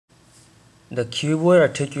The cuboid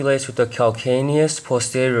articulates with the calcaneus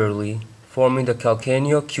posteriorly, forming the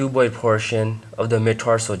calcaneo-cuboid portion of the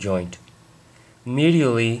mid-tarsal joint.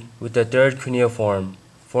 Medially with the third cuneiform,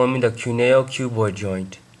 forming the cuneo-cuboid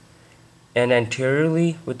joint, and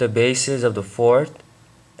anteriorly with the bases of the fourth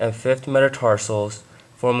and fifth metatarsals,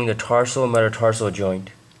 forming the tarsal-metatarsal joint.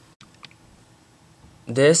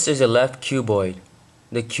 This is a left cuboid.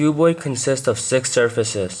 The cuboid consists of 6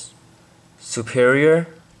 surfaces: superior,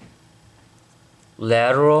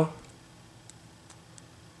 lateral,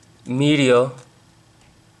 medial,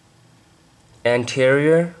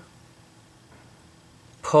 anterior,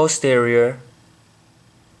 posterior,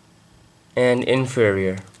 and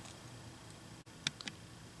inferior.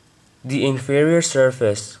 The inferior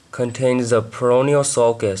surface contains the peroneal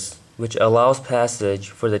sulcus, which allows passage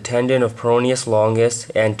for the tendon of peroneus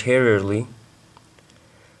longus anteriorly.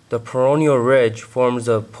 The peroneal ridge forms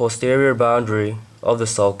the posterior boundary of the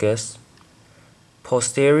sulcus.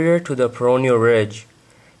 Posterior to the peroneal ridge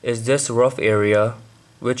is this rough area,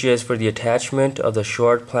 which is for the attachment of the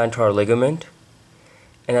short plantar ligament,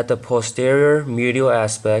 and at the posterior medial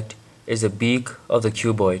aspect is the beak of the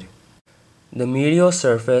cuboid. The medial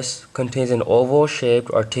surface contains an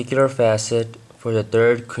oval-shaped articular facet for the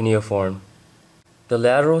third cuneiform. The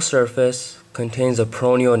lateral surface contains a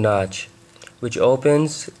peroneal notch, which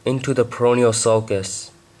opens into the peroneal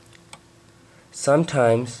sulcus.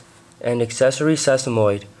 Sometimes an accessory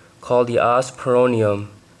sesamoid called the os peroneum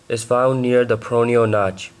is found near the peroneal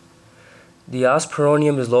notch. The os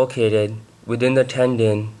peroneum is located within the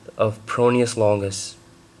tendon of peroneus longus.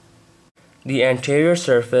 The anterior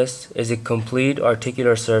surface is a complete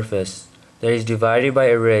articular surface that is divided by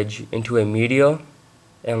a ridge into a medial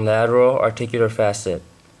and lateral articular facet.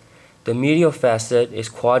 The medial facet is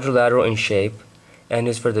quadrilateral in shape and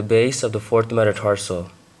is for the base of the fourth metatarsal.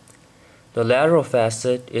 The lateral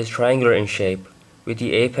facet is triangular in shape, with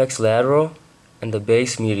the apex lateral and the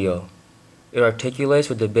base medial. It articulates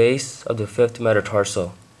with the base of the fifth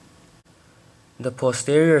metatarsal. The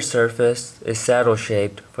posterior surface is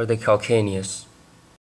saddle-shaped for the calcaneus.